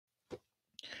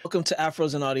Welcome to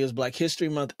Afros and Audio's Black History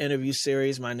Month interview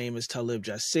series. My name is Talib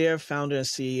Jasir, founder and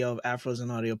CEO of Afros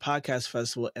and Audio Podcast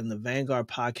Festival and the Vanguard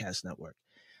Podcast Network.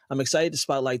 I'm excited to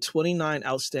spotlight 29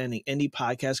 outstanding indie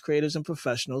podcast creators and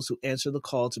professionals who answer the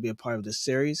call to be a part of this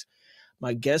series.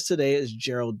 My guest today is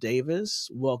Gerald Davis.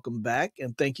 Welcome back,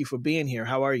 and thank you for being here.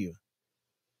 How are you?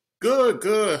 Good.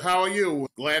 How are you?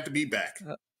 Glad to be back.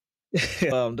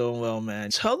 Well, I'm doing well, man.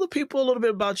 Tell the people a little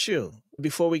bit about you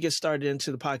before we get started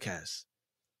into the podcast.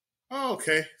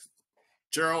 Okay.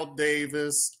 Gerald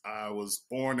Davis. I was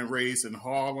born and raised in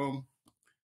Harlem.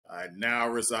 I now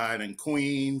reside in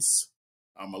Queens.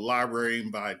 I'm a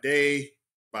librarian by day,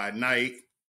 by night,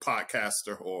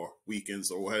 podcaster, or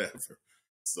weekends or whatever.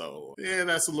 So, yeah,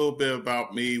 that's a little bit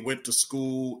about me. Went to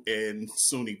school in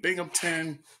SUNY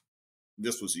Binghamton.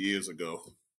 This was years ago.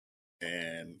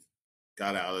 And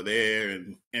got out of there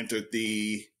and entered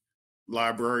the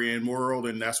librarian world,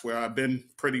 and that's where I've been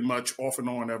pretty much off and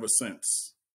on ever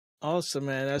since. Awesome,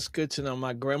 man. That's good to know.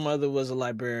 My grandmother was a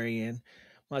librarian.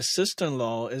 My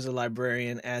sister-in-law is a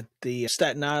librarian at the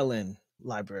Staten Island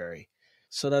Library.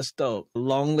 So that's dope.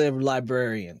 Long live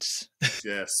librarians.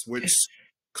 Yes, which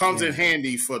comes in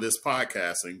handy for this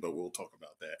podcasting, but we'll talk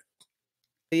about that.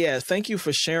 Yeah, thank you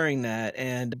for sharing that.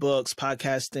 And books,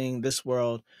 podcasting, this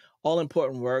world, all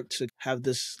important work to have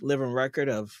this living record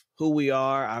of who we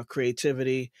are, our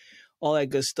creativity, all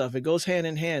that good stuff. It goes hand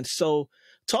in hand. So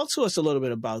talk to us a little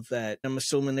bit about that. I'm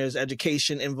assuming there's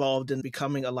education involved in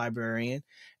becoming a librarian,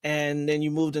 and then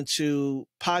you moved into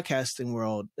podcasting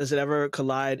world. Does it ever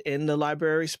collide in the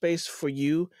library space for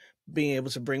you, being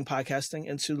able to bring podcasting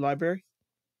into the library?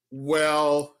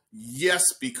 Well, yes,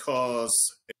 because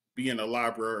being a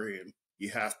librarian, you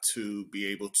have to be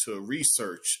able to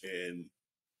research and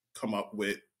come up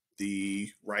with the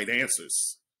right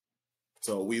answers.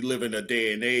 So we live in a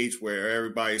day and age where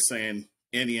everybody's saying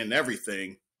any and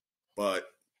everything, but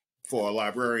for a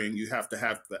librarian, you have to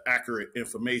have the accurate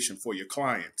information for your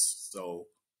clients. So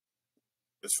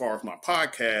as far as my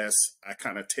podcast, I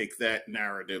kind of take that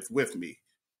narrative with me.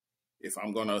 If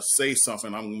I'm going to say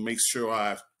something, I'm going to make sure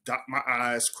I dot my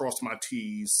I's, cross my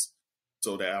T's,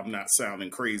 so that I'm not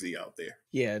sounding crazy out there.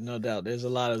 Yeah, no doubt. There's a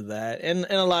lot of that and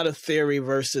a lot of theory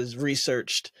versus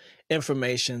researched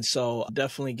information. So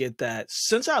definitely get that.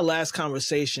 Since our last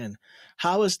conversation,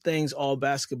 how has things all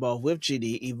basketball with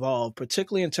GD evolved,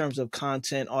 particularly in terms of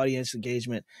content, audience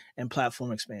engagement, and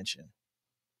platform expansion?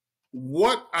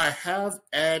 What I have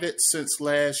added since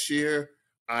last year,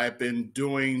 I've been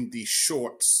doing the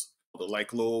shorts, the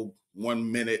like little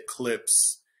 1 minute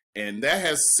clips. And that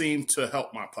has seemed to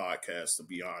help my podcast, to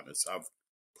be honest. I've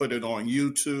put it on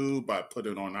YouTube, I put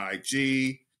it on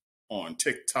IG, on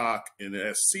TikTok, and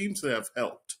it seems to have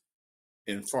helped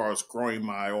as far as growing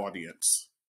my audience.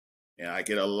 And I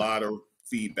get a lot of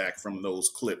feedback from those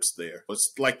clips there.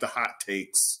 It's like the hot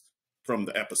takes from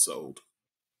the episode.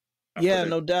 Yeah,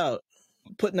 no doubt.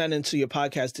 Putting that into your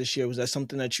podcast this year, was that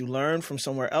something that you learned from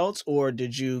somewhere else, or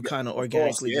did you kind of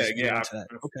organically just get into that?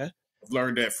 Okay. I've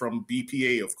learned that from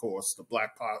BPA, of course, the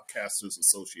Black Podcasters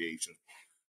Association.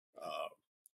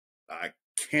 I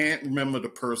can't remember the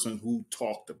person who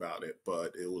talked about it,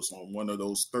 but it was on one of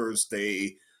those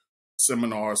Thursday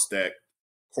seminars that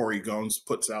Corey Guns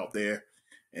puts out there,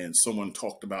 and someone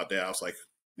talked about that. I was like,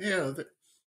 yeah,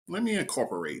 let me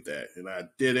incorporate that. And I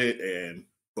did it, and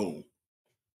boom,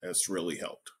 that's really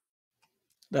helped.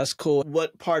 That's cool.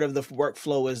 What part of the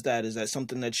workflow is that? Is that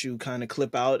something that you kind of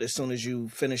clip out as soon as you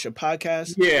finish a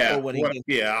podcast? Yeah.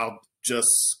 I'll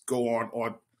just go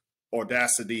on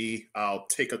Audacity. I'll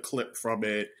take a clip from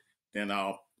it, then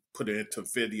I'll put it into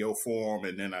video form,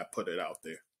 and then I put it out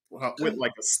there with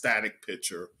like a static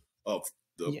picture of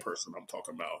the person I'm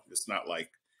talking about. It's not like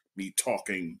me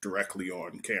talking directly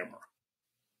on camera.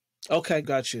 Okay,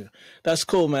 got you. That's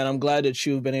cool, man. I'm glad that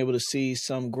you've been able to see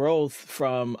some growth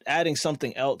from adding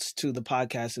something else to the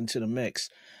podcast into the mix.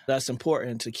 That's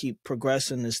important to keep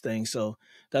progressing this thing. So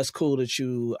that's cool that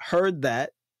you heard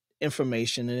that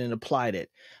information and then applied it.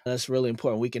 That's really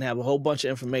important. We can have a whole bunch of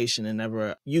information and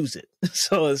never use it.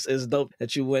 So it's dope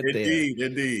that you went there.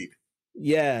 Indeed.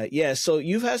 Yeah. So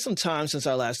you've had some time since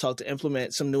our last talk to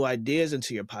implement some new ideas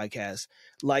into your podcast,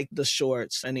 like the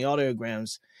shorts and the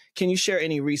audiograms. Can you share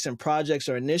any recent projects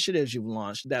or initiatives you've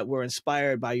launched that were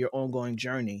inspired by your ongoing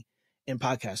journey in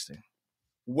podcasting?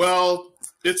 Well,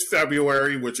 it's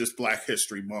February, which is Black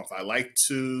History Month. I like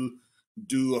to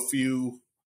do a few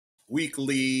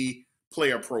weekly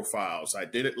player profiles. I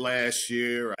did it last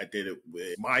year. I did it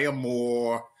with Maya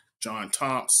Moore, John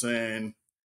Thompson,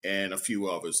 and a few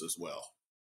others as well.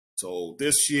 So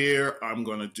this year, I'm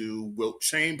going to do Wilt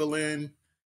Chamberlain.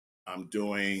 I'm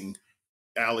doing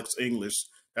Alex English.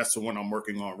 That's the one I'm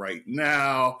working on right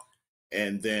now.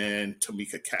 And then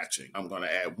Tamika Catching. I'm going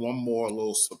to add one more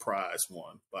little surprise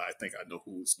one, but I think I know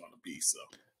who it's going to be. So,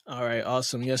 All right,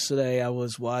 awesome. Yesterday I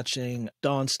was watching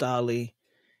Dawn Staley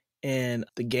and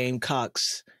the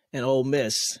Gamecocks and Ole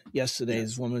Miss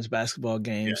yesterday's yes, women's basketball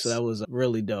game. So yes. that was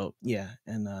really dope. Yeah,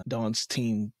 and Dawn's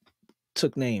team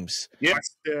took names. Yeah.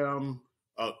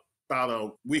 About a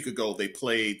week ago, they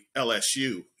played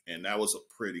LSU, and that was a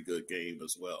pretty good game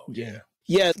as well. Yeah.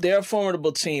 Yeah, they're a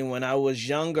formidable team. When I was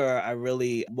younger, I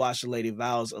really watched the Lady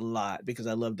Vows a lot because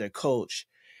I loved their coach.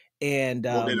 And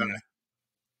Oh, did I?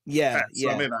 yeah, Pat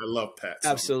yeah. Summit. I love Pat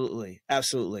Summit. Absolutely.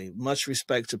 Absolutely. Much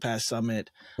respect to Pat Summit.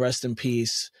 Rest in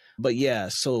peace. But yeah,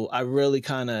 so I really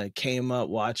kind of came up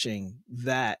watching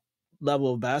that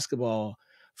level of basketball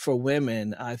for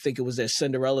women. I think it was their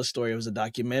Cinderella story. It was a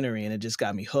documentary and it just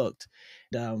got me hooked.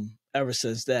 Ever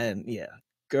since then, yeah,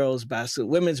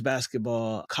 women's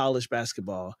basketball, college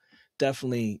basketball,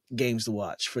 definitely games to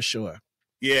watch for sure.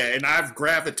 Yeah, and I've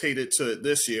gravitated to it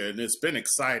this year, and it's been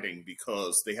exciting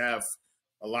because they have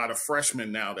a lot of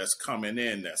freshmen now that's coming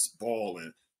in that's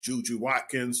balling. Juju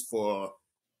Watkins for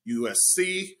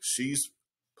USC, she's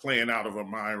playing out of her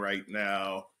mind right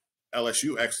now.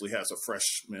 LSU actually has a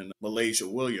freshman, Malaysia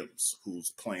Williams,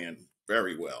 who's playing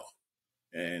very well.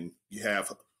 And you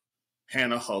have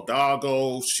Hannah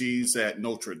Hidalgo, she's at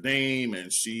Notre Dame,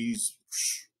 and she's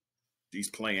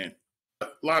playing a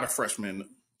lot of freshmen.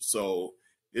 So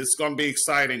it's going to be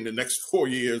exciting the next 4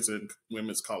 years in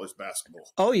women's college basketball.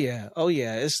 Oh yeah, oh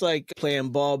yeah. It's like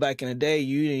playing ball back in the day.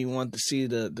 You didn't even want to see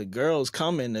the girls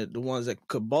coming, the ones that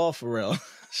could ball for real.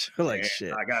 You're like, Man,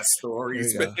 shit. I got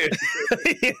stories, Here man.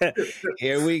 yeah,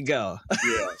 here we go.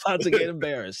 Yeah. About to get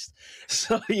embarrassed.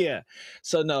 So yeah,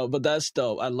 so no, but that's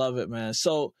dope. I love it, man.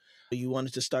 So you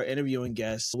wanted to start interviewing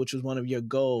guests, which was one of your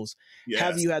goals. Yes.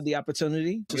 Have you had the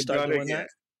opportunity to start doing that?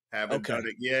 Haven't done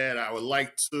it yet. I would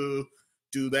like to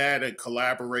do that and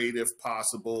collaborate if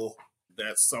possible.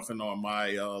 That's something on my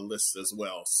list as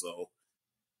well. So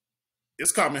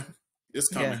it's coming. It's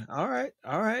coming. Yeah. All right.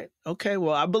 All right. Okay.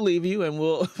 Well, I believe you, and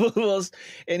we'll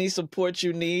any support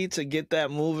you need to get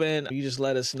that moving, you just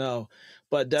let us know.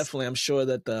 But definitely, I'm sure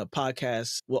that the podcast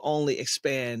will only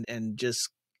expand and just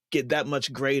get that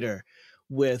much greater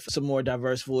with some more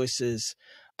diverse voices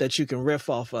that you can riff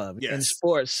off of. Yes. In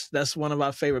sports, that's one of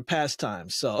our favorite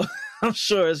pastimes. So I'm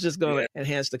sure it's just going to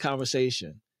enhance the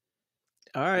conversation.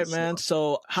 All right, man.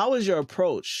 So how is your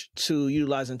approach to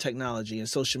utilizing technology and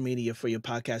social media for your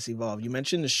podcast evolve? You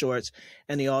mentioned the shorts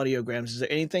and the audiograms. Is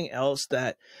there anything else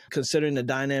that, considering the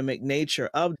dynamic nature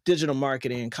of digital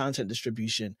marketing and content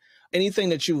distribution, anything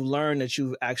that you've learned that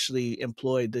you've actually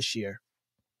employed this year?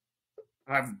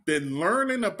 I've been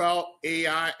learning about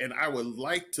AI, and I would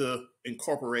like to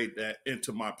incorporate that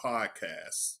into my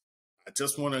podcast. I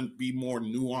just want to be more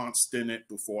nuanced in it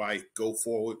before I go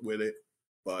forward with it.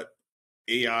 But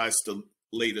AI is the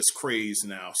latest craze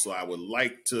now, so I would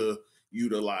like to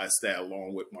utilize that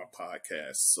along with my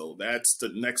podcast. So that's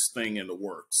the next thing in the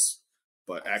works.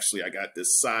 But actually, I got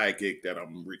this side gig that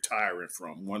I'm retiring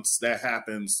from. Once that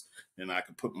happens, then I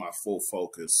can put my full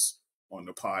focus on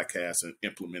the podcast and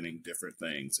implementing different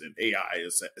things. And AI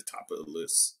is at the top of the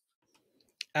list.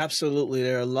 Absolutely.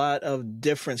 There are a lot of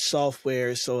different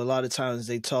softwares. So a lot of times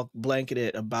they talk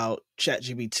blanketed about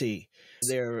ChatGPT.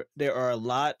 There are a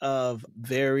lot of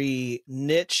very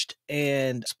niched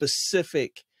and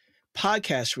specific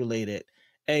podcast related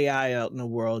AI out in the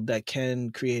world that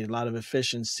can create a lot of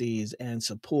efficiencies and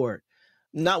support,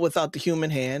 not without the human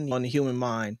hand on the human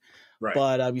mind. Right.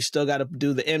 But you still got to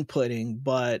do the inputting.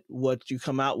 But what you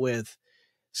come out with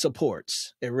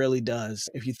supports. It really does.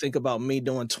 If you think about me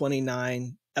doing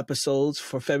 29 episodes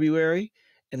for February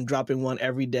and dropping one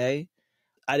every day,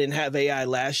 I didn't have AI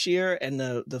last year. And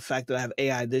the fact that I have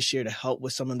AI this year to help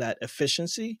with some of that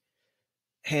efficiency,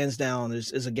 hands down,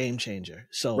 is a game changer.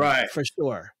 So for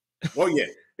sure. Well, yeah.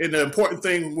 And the important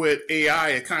thing with AI,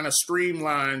 it kind of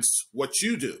streamlines what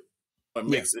you do. It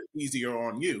makes it easier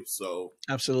on you. So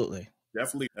absolutely.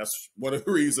 Definitely. That's one of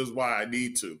the reasons why I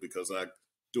need to, because I'm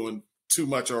doing too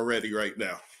much already right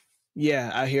now.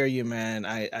 Yeah, I hear you, man.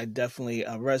 I definitely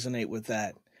resonate with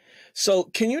that. So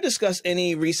can you discuss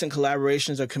any recent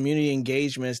collaborations or community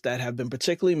engagements that have been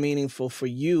particularly meaningful for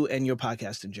you and your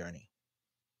podcasting journey?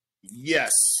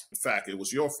 Yes. In fact, it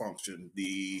was your function,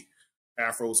 the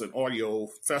Afros and Audio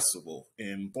Festival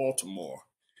in Baltimore.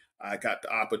 I got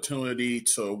the opportunity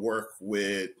to work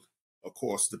with, of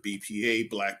course, the BPA,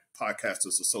 Black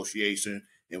Podcasters Association,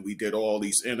 and we did all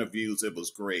these interviews. It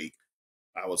was great.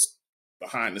 I was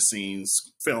behind the scenes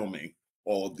filming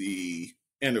all the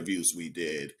interviews we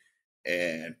did.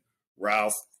 And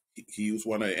Ralph He was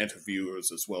one of the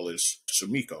interviewers as well as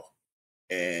Shamiko,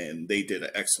 and they did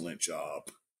an excellent job.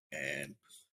 And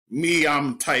me,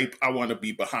 I'm type, I want to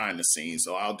be behind the scenes,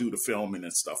 so I'll do the filming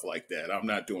and stuff like that. I'm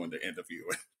not doing the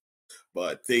interviewing,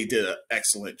 but they did an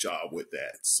excellent job with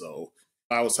that. So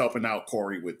I was helping out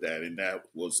Corey with that, and that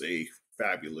was a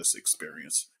fabulous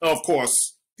experience. Of course,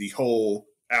 the whole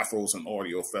Afros and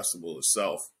Audio Festival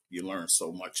itself, you learn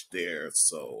so much there.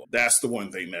 So that's the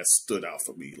one thing that stood out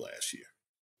for me last year.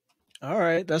 All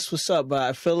right, that's what's up. But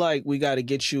I feel like we got to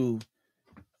get you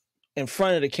in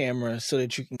front of the camera so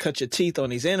that you can cut your teeth on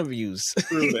these interviews,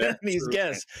 these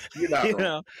guests. You're not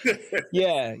wrong.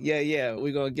 Yeah.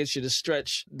 We're going to get you to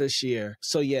stretch this year.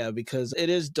 So yeah, because it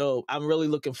is dope. I'm really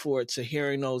looking forward to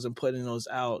hearing those and putting those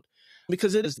out,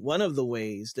 because it is one of the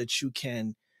ways that you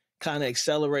can kind of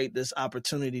accelerate this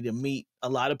opportunity to meet a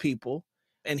lot of people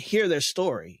and hear their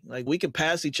story. Like, we can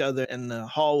pass each other in the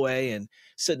hallway and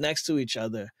sit next to each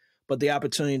other, but the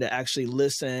opportunity to actually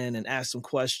listen and ask some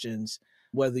questions,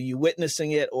 whether you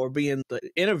witnessing it or being the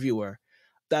interviewer,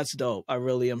 that's dope. I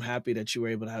really am happy that you were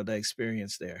able to have that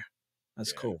experience there.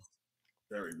 That's cool.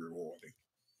 Very rewarding.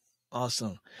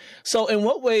 Awesome. So in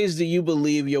what ways do you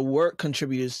believe your work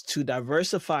contributes to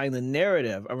diversifying the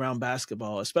narrative around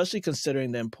basketball, especially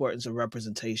considering the importance of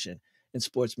representation in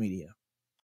sports media?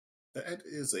 That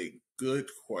is a good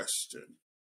question.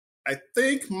 I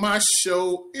think my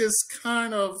show is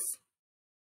kind of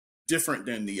different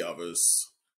than the others.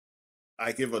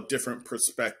 I give a different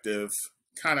perspective,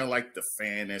 kind of like the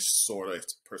fanish sort of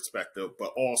perspective,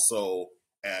 but also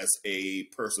as a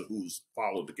person who's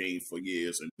followed the game for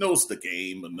years and knows the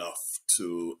game enough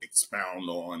to expound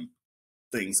on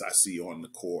things I see on the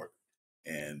court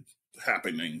and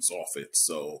happenings off it.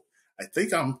 So I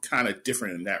think I'm kind of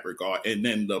different in that regard. And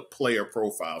then the player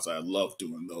profiles, I love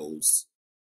doing those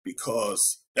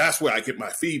because that's where I get my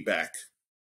feedback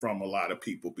from a lot of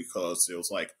people, because it was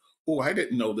like, oh, I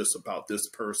didn't know this about this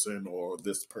person or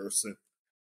this person.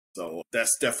 So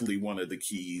that's definitely one of the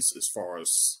keys as far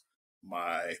as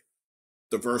my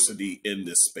diversity in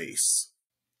this space.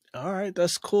 All right,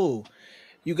 that's cool.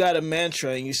 You got a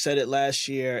mantra, and you said it last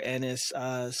year, and it's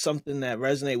something that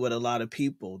resonates with a lot of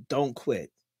people. Don't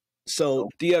quit. So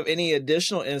do you have any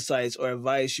additional insights or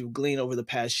advice you've gleaned over the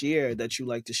past year that you'd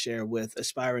like to share with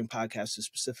aspiring podcasters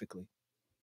specifically?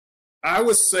 I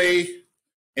would say,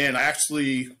 and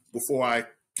actually, before I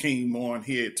came on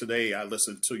here today, I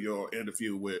listened to your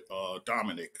interview with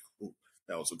Dominic.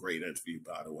 That was a great interview,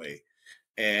 by the way.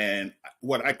 And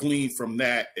what I gleaned from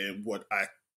that and what I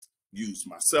use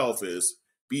myself is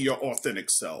be your authentic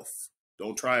self.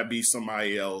 Don't try to be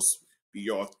somebody else. Be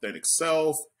your authentic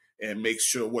self and make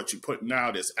sure what you're putting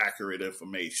out is accurate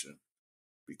information,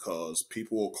 because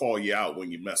people will call you out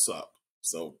when you mess up.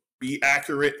 So be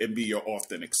accurate and be your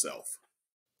authentic self.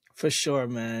 For sure,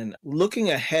 man.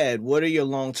 Looking ahead, what are your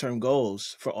long-term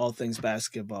goals for all things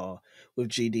basketball with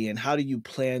GD, and how do you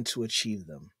plan to achieve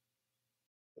them?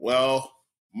 Well,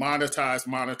 monetize.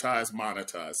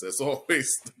 That's always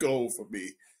the goal for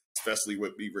me, especially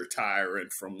with me retiring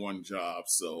from one job.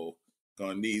 So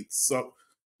gonna need some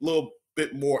little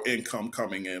bit more income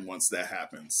coming in once that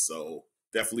happens. So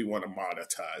definitely want to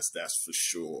monetize. That's for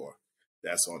sure.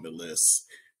 That's on the list.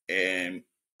 And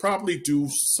probably do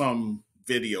some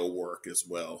video work as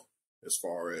well, as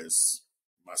far as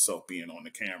myself being on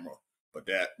the camera. But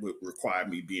that would require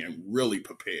me being really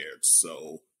prepared.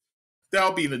 So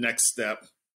that'll be the next step.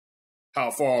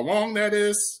 How far along that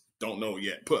is, don't know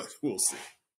yet, but we'll see.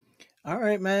 All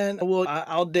right, man. Well,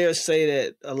 I'll dare say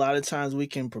that a lot of times we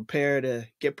can prepare to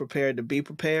get prepared to be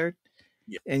prepared.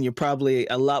 Yeah. And you're probably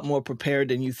a lot more prepared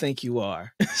than you think you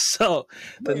are. So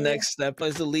the next step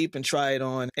is to leap and try it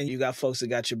on, and you got folks that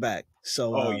got your back.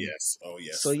 So yes.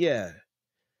 So yeah.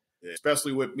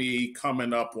 Especially with me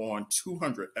coming up on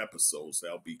 200 episodes,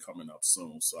 that'll be coming up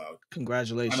soon. So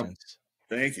congratulations.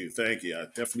 Thank you. I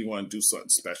definitely want to do something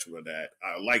special with that.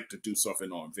 I like to do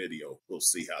something on video. We'll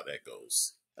see how that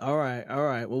goes. All right.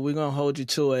 Well, we're going to hold you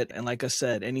to it. And like I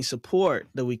said, any support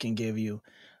that we can give you,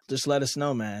 just let us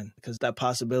know, man, because that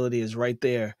possibility is right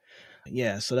there.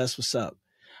 Yeah, so that's what's up.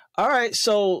 All right,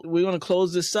 so we're going to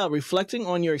close this up. Reflecting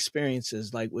on your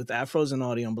experiences, like with Afros and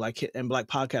Audio and Black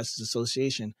Podcasters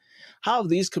Association, how have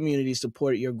these communities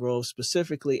supported your growth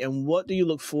specifically, and what do you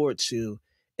look forward to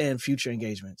in future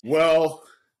engagements? Well,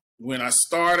 when I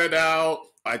started out,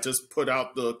 I just put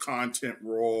out the content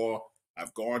raw.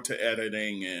 I've gone to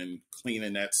editing and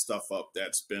cleaning that stuff up.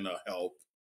 That's been a help.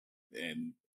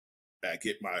 And I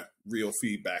get my real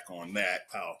feedback on that,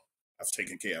 how I've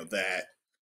taken care of that.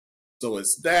 So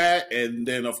it's that. And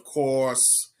then, of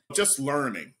course, just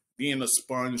learning, being a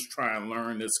sponge, trying to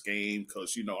learn this game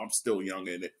because, I'm still young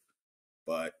in it,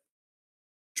 but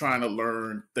trying to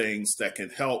learn things that can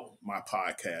help my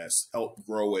podcast, help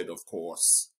grow it, of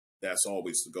course. That's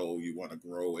always the goal. You want to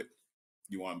grow it.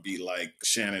 You want to be like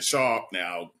Shannon Sharp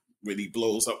now when he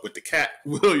blows up with the Cat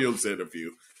Williams interview.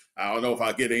 I don't know if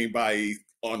I'll get anybody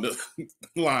on the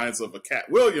lines of a Cat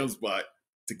Williams, but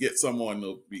to get someone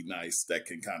to be nice that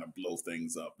can kind of blow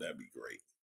things up, that'd be great.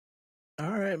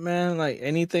 All right, man. Like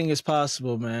anything is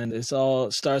possible, man. It's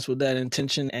all starts with that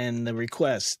intention and the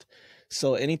request.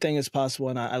 So anything is possible.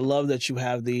 And I love that you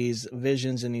have these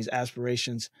visions and these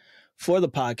aspirations for the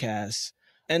podcast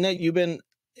and that you've been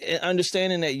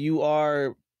understanding that you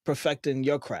are perfecting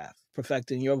your craft,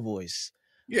 perfecting your voice.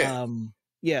 Yeah.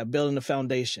 Building the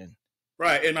foundation.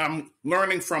 Right. And I'm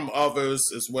learning from others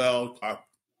as well. I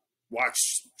watch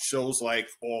shows like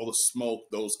All the Smoke,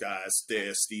 those guys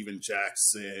there, Steven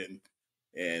Jackson,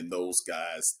 and those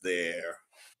guys there.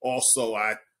 Also,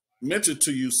 I mentioned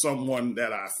to you someone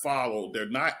that I follow. They're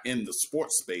not in the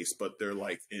sports space, but they're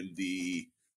like in the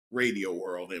radio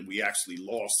world, and we actually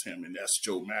lost him, and that's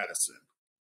Joe Madison.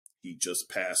 He just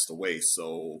passed away,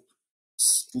 so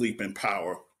sleep in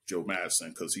power, Joe Madison,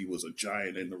 because he was a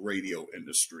giant in the radio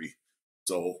industry.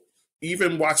 So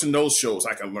even watching those shows,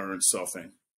 I can learn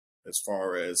something as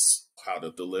far as how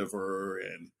to deliver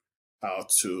and how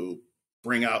to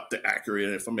bring out the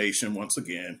accurate information once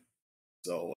again.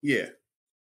 So yeah,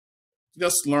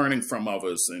 just learning from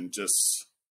others and just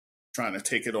trying to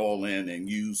take it all in and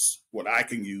use what I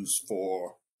can use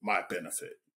for my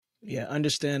benefit. Yeah,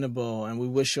 understandable. And we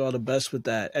wish you all the best with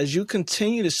that. As you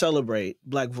continue to celebrate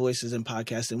Black voices in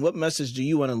podcasting, what message do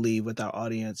you want to leave with our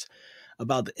audience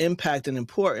about the impact and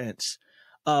importance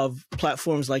of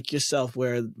platforms like yourself,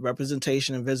 where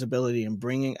representation and visibility and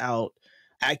bringing out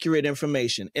accurate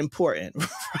information, important,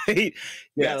 right?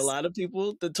 You got a lot of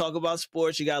people that talk about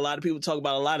sports. You got a lot of people talk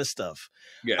about a lot of stuff.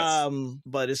 Yes.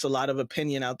 But it's a lot of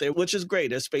opinion out there, which is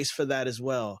great. There's space for that as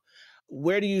well.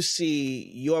 Where do you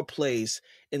see your place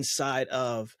inside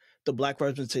of the Black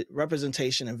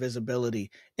representation and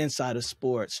visibility inside of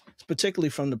sports, particularly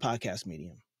from the podcast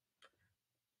medium?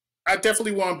 I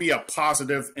definitely want to be a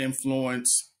positive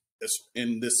influence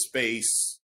in this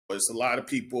space. There's a lot of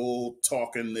people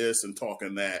talking this and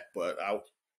talking that, but I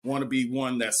want to be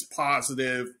one that's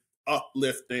positive,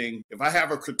 uplifting. If I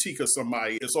have a critique of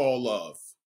somebody, it's all love.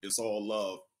 It's all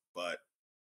love, but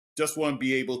just want to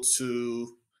be able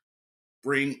to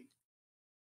bring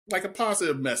like a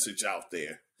positive message out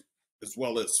there, as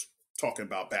well as talking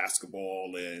about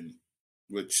basketball, and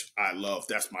which I love.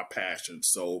 That's my passion.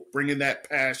 So bringing that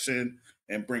passion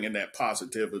and bringing that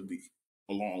positivity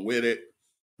along with it,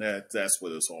 that's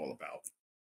what it's all about.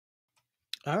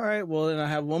 All right. Well, and I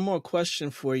have one more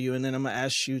question for you, and then I'm going to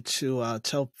ask you to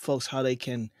tell folks how they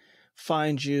can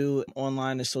find you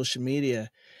online and social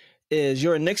media. Is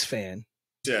you're a Knicks fan?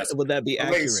 Yes. Would that be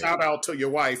accurate? Shout out to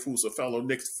your wife, who's a fellow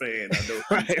Knicks fan. I know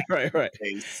right.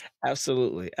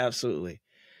 Absolutely.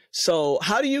 So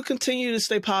how do you continue to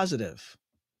stay positive?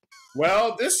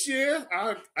 Well, this year,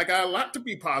 I got a lot to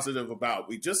be positive about.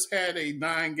 We just had a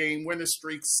 9-game winning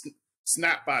streak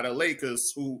snapped by the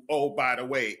Lakers, who, oh, by the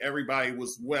way, everybody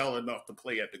was well enough to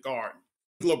play at the Garden.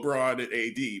 LeBron and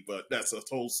AD, but that's a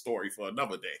whole story for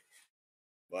another day.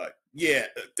 But yeah,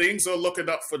 things are looking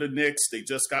up for the Knicks. They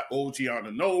just got OG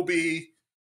Anunoby.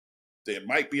 There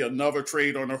might be another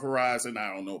trade on the horizon.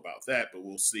 I don't know about that, but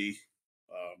we'll see.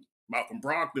 Malcolm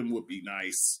Brogdon would be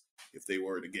nice if they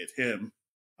were to get him.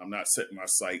 I'm not setting my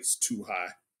sights too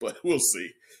high, but we'll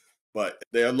see. But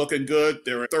they're looking good.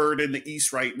 They're third in the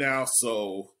East right now,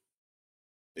 so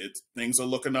things are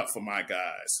looking up for my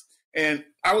guys. And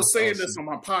I was saying this on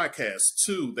my podcast,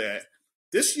 too, that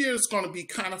this year is going to be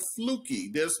kind of fluky.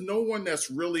 There's no one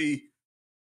that's really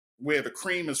where the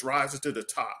cream is rising to the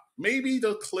top. Maybe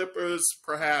the Clippers,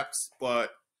 perhaps,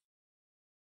 but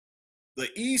the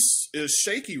East is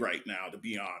shaky right now, to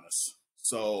be honest.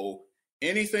 So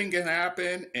anything can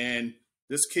happen. And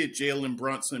this kid, Jalen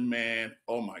Brunson, man,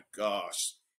 oh my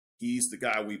gosh, he's the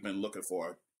guy we've been looking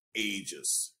for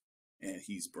ages, and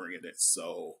he's bringing it.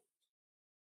 So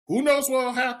who knows what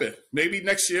will happen? Maybe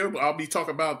next year I'll be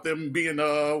talking about them being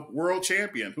a world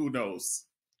champion. Who knows?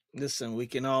 Listen, we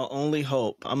can all only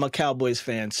hope. I'm a Cowboys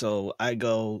fan, so I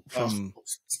go from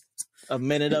a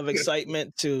minute of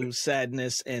excitement to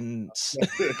sadness in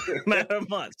a matter of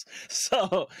months.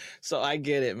 So I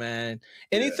get it, man.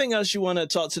 Anything else you want to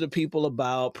talk to the people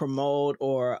about, promote,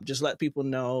 or just let people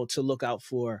know to look out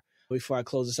for before I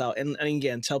close this out? And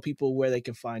again, tell people where they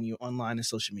can find you online and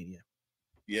social media.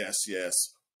 Yes.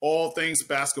 All things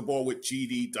basketball with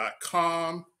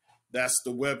GD.com. That's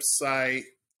the website.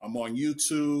 I'm on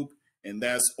YouTube, and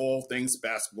that's All Things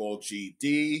Basketball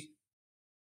GD.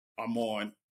 I'm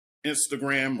on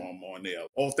Instagram. I'm on there.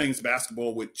 All Things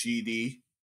Basketball with GD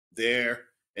there.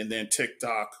 And then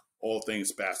TikTok, All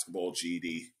Things Basketball GD.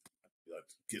 It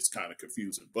gets kind of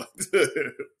confusing, but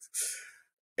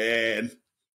and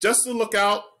just to look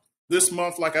out this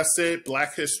month, like I said,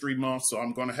 Black History Month. So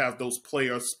I'm going to have those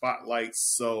player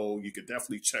spotlights. So you could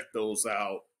definitely check those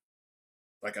out.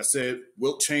 Like I said,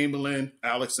 Wilt Chamberlain,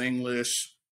 Alex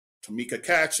English, Tamika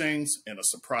Catchings, and a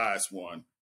surprise one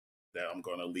that I'm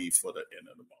going to leave for the end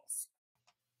of the month.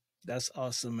 That's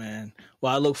awesome, man.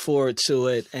 Well, I look forward to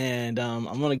it. And I'm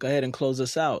going to go ahead and close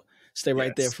this out. Stay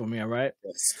right there for me, all right?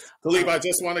 Yes. Talib, I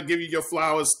just want to give you your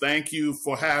flowers. Thank you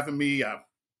for having me. I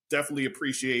definitely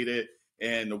appreciate it.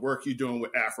 And the work you're doing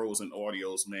with Afros and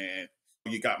Audios, man,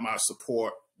 you got my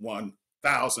support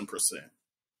 1,000%.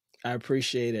 I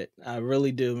appreciate it. I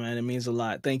really do, man. It means a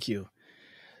lot. Thank you.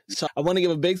 So I want to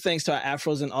give a big thanks to our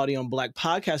Afros and Audio and Black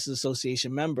Podcasters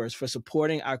Association members for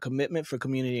supporting our commitment for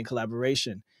community and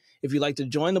collaboration. If you'd like to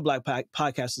join the Black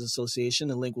Podcasters Association,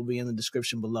 the link will be in the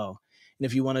description below. And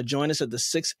if you want to join us at the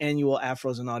 6th Annual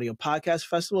Afros and Audio Podcast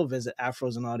Festival, visit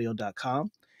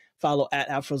afrosandaudio.com. Follow at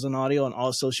Afros and Audio on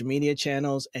all social media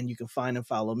channels, and you can find and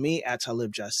follow me at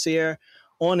Talib Jasir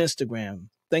on Instagram.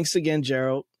 Thanks again,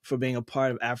 Gerald, for being a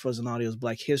part of Afros and Audio's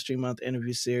Black History Month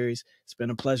interview series. It's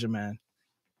been a pleasure, man.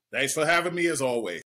 Thanks for having me as always.